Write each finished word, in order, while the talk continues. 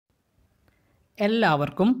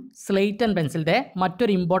എല്ലാവർക്കും slate and പെൻസിലിൻ്റെ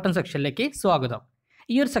മറ്റൊരു important സെക്ഷനിലേക്ക് സ്വാഗതം.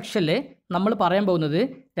 ഈ ഒരു സെക്ഷനിൽ നമ്മൾ പറയാൻ പോകുന്നത്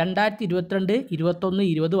 2022, 21,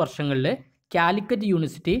 20 വർഷങ്ങളിൽ Calicut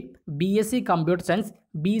university BSc computer science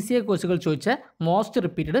BCA കോഴ്സുകൾ ചോദിച്ച മോസ്റ്റ്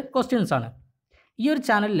റിപ്പീറ്റഡ് ക്വസ്റ്റ്യൻസ് ആണ്. ഈ ഒരു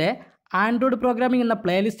ചാനലിലെ ആൻഡ്രോയിഡ് പ്രോഗ്രാമിംഗ് എന്ന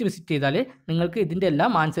പ്ലേലിസ്റ്റ് വിസിറ്റ് ചെയ്താൽ നിങ്ങൾക്ക് ഇതിൻ്റെ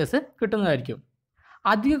എല്ലാം ആൻസേഴ്സ് കിട്ടുന്നതായിരിക്കും.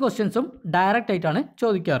 അധിക ക്വസ്റ്റ്യൻസും ഡയറക്റ്റ് ആയിട്ടാണ്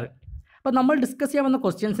ചോദിക്കാറ്. അപ്പോൾ നമ്മൾ ഡിസ്കസ് ചെയ്യാൻ വന്ന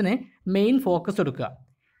ക്വസ്റ്റ്യൻസിന് മെയിൻ ഫോക്കസ് കൊടുക്കുക.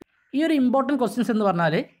 ഈ ഒരു ഇമ്പോർട്ടൻറ്റ് ക്വസ്റ്റ്യൻസ് എന്ന്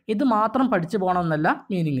പറഞ്ഞാൽ ഇത് മാത്രം പഠിച്ചു പോകണമെന്നല്ല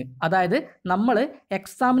മീനിങ്. അതായത് നമ്മൾ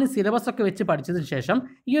എക്സാമിന് സിലബസ് ഒക്കെ വെച്ച് പഠിച്ചതിന് ശേഷം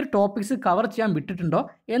ഈ ഒരു ടോപ്പിക്സ് കവർ ചെയ്യാൻ വിട്ടിട്ടുണ്ടോ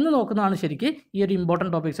എന്ന് നോക്കുന്നതാണ് ശരിക്കും ഈ ഒരു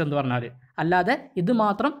ഇമ്പോർട്ടൻറ്റ് ടോപ്പിക്സ് എന്ന് പറഞ്ഞാൽ. അല്ലാതെ ഇത്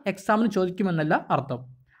മാത്രം എക്സാമിന് ചോദിക്കുമെന്നല്ല അർത്ഥം.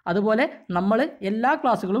 അതുപോലെ നമ്മൾ എല്ലാ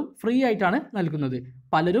ക്ലാസ്സുകളും ഫ്രീ ആയിട്ടാണ് നൽകുന്നത്.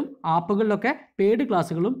 പലരും ആപ്പുകളിലൊക്കെ പെയ്ഡ്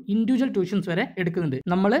ക്ലാസ്സുകളും ഇൻഡിവിജ്വൽ ട്യൂഷൻസ് വരെ എടുക്കുന്നുണ്ട്.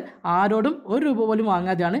 നമ്മൾ ആരോടും ഒരു രൂപ പോലും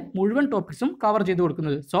വാങ്ങാതെയാണ് മുഴുവൻ ടോപ്പിക്സും കവർ ചെയ്ത്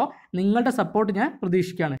കൊടുക്കുന്നത്. സോ നിങ്ങളുടെ സപ്പോർട്ട് ഞാൻ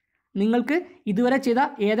പ്രതീക്ഷിക്കുകയാണ്. നിങ്ങൾക്ക് ഇതുവരെ ചെയ്ത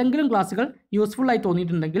ഏതെങ്കിലും ക്ലാസ്സുകൾ യൂസ്ഫുൾ ആയി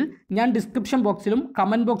തോന്നിയിട്ടുണ്ടെങ്കിൽ ഞാൻ ഡിസ്ക്രിപ്ഷൻ ബോക്സിലും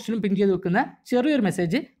കമൻറ്റ് ബോക്സിലും പിൻ ചെയ്ത് വെക്കുന്ന ചെറിയൊരു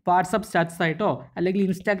മെസ്സേജ് വാട്സപ്പ് സ്റ്റാറ്റസ് ആയിട്ടോ അല്ലെങ്കിൽ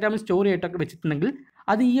ഇൻസ്റ്റാഗ്രാമിൽ സ്റ്റോറി ആയിട്ടൊക്കെ വെച്ചിട്ടുണ്ടെങ്കിൽ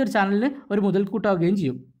അത് ഈ ഒരു ചാനലിന് ഒരു മുതൽക്കൂട്ടാവുകയും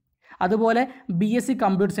ചെയ്യും. അതുപോലെ BSc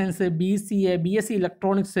computer science, BCA, BSc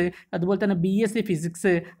electronics, അതുപോലെ തന്നെ BSc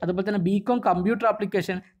ഫിസിക്സ്, അതുപോലെ തന്നെ BCom കമ്പ്യൂട്ടർ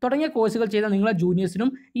ആപ്ലിക്കേഷൻ തുടങ്ങിയ കോഴ്സുകൾ ചെയ്ത നിങ്ങളെ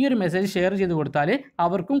ജൂനിയേഴ്സിനും ഈ ഒരു മെസ്സേജ് ഷെയർ ചെയ്ത് കൊടുത്താൽ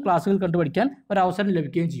അവർക്കും ക്ലാസ്സുകൾ കണ്ടുപഠിക്കാൻ ഒരു അവസരം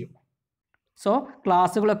ലഭിക്കുകയും ചെയ്യും. സോ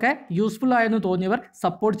ക്ലാസ്സുകളൊക്കെ യൂസ്ഫുൾ ആയെന്ന് തോന്നിയവർ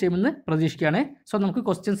സപ്പോർട്ട് ചെയ്യുമെന്ന് പ്രതീക്ഷിക്കുകയാണ്. സോ നമുക്ക്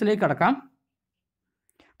ക്വസ്റ്റ്യൻസിലേക്ക് കടക്കാം.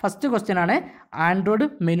 ഫസ്റ്റ് ക്വസ്റ്റ്യൻ ആണ് ആൻഡ്രോയിഡ്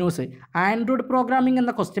മെനൂസ്. ആൻഡ്രോയിഡ് പ്രോഗ്രാമിംഗ്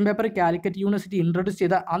എന്ന question paper Calicut university introduce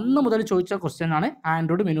ചെയ്ത അന്ന് മുതൽ ചോദിച്ച ക്വസ്റ്റ്യൻ ആണ്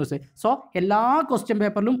ആൻഡ്രോയിഡ് മെനൂസ്. സോ എല്ലാ ക്വസ്റ്റ്യൻ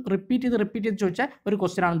പേപ്പറിലും റിപ്പീറ്റ് ചെയ്ത് ചോദിച്ച ഒരു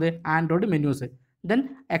ക്വസ്റ്റ്യൻ ആണിത് Android menus. Then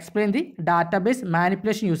explain the database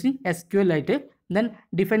manipulation using SQLite. Then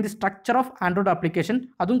define the structure of Android application.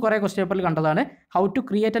 അതും കുറേ ക്വസ്റ്റ്യൻ പേപ്പറിൽ കണ്ടതാണ്. How to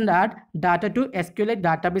create and add data to SQLite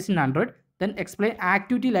database in Android. Then explain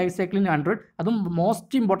activity life cycle in Android. അതും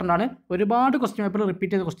most important ആണ്. ഒരുപാട് question പേപ്പറിൽ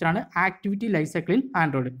repeat ചെയ്ത question ആണ് activity life cycle in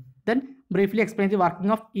Android. Then briefly explain the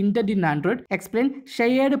working of intent in Android. Explain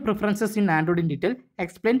shared preferences in Android in detail.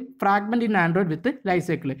 Explain fragment in Android with life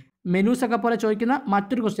cycle. Menus ഒക്കെ പോലെ ചോദിക്കുന്ന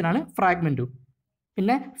മറ്റൊരു question ആണ് ഫ്രാഗ്മെൻറ്റും.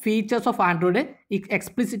 പിന്നെ features of Android,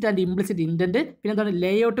 explicit and implicit intent, പിന്നെ എന്താണ്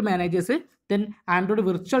layout managers, then Android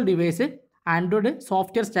virtual device, Android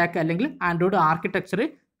software stack അല്ലെങ്കിൽ Android architecture,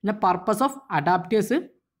 പിന്നെ purpose of adapters,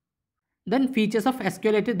 then features of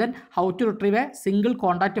SQLite, then how to retrieve A single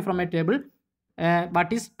contact from A table,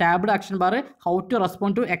 what is tabbed action bar, how to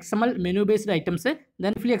respond to XML menu based items,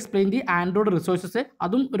 then fully explain the Android resources.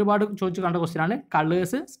 അതും ഒരുപാട് ചോദിച്ചു കണ്ട question ആണ്.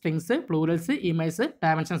 Colours, strings, plurals, images,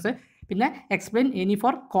 dimensions. പിന്നെ explain any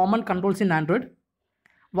four common controls in Android.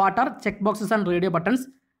 What are check boxes and radio buttons.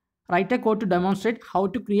 Write a code to demonstrate how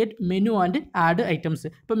to create menu and add items.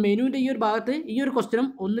 ഇപ്പോൾ മെനുവിൻ്റെ ഈ ഒരു ഭാഗത്ത് ഈ ഒരു ക്വസ്റ്റ്യനും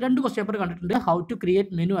 1-2 question paper കണ്ടിട്ടുണ്ട്. How to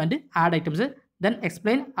create menu and add items. Then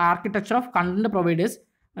explain architecture of content providers.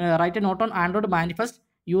 Write a not on Android manifest.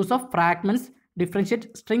 Use of fragments. Differentiate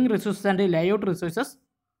string resources and layout resources.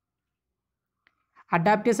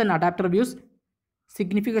 Adapters and adapter views.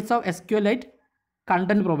 Significance of SQLite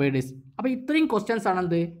content providers. അപ്പോൾ ഇത്രയും questions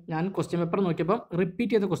ആണെന്ത് ഞാൻ question paper നോക്കിയപ്പോൾ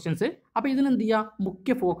repeat ചെയ്ത questions. അപ്പോൾ ഇതിനെന്ത് ചെയ്യുക,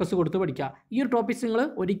 മുഖ്യ focus കൊടുത്ത് പഠിക്കുക. ഈ ഒരു ടോപ്പിക്സ് നിങ്ങൾ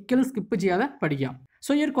ഒരിക്കലും സ്കിപ്പ് ചെയ്യാതെ പഠിക്കാം.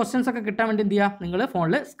 സോ ഈ ഒരു ക്വസ്റ്റ്യൻസ് ഒക്കെ കിട്ടാൻ വേണ്ടി എന്ത് ചെയ്യുക, നിങ്ങൾ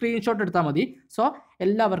ഫോണിൽ സ്ക്രീൻഷോട്ട് എടുത്താൽ മതി. സോ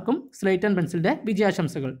എല്ലാവർക്കും സ്ലേറ്റ് ആൻഡ് പെൻസിലിൻ്റെ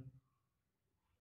വിജയാശംസകൾ.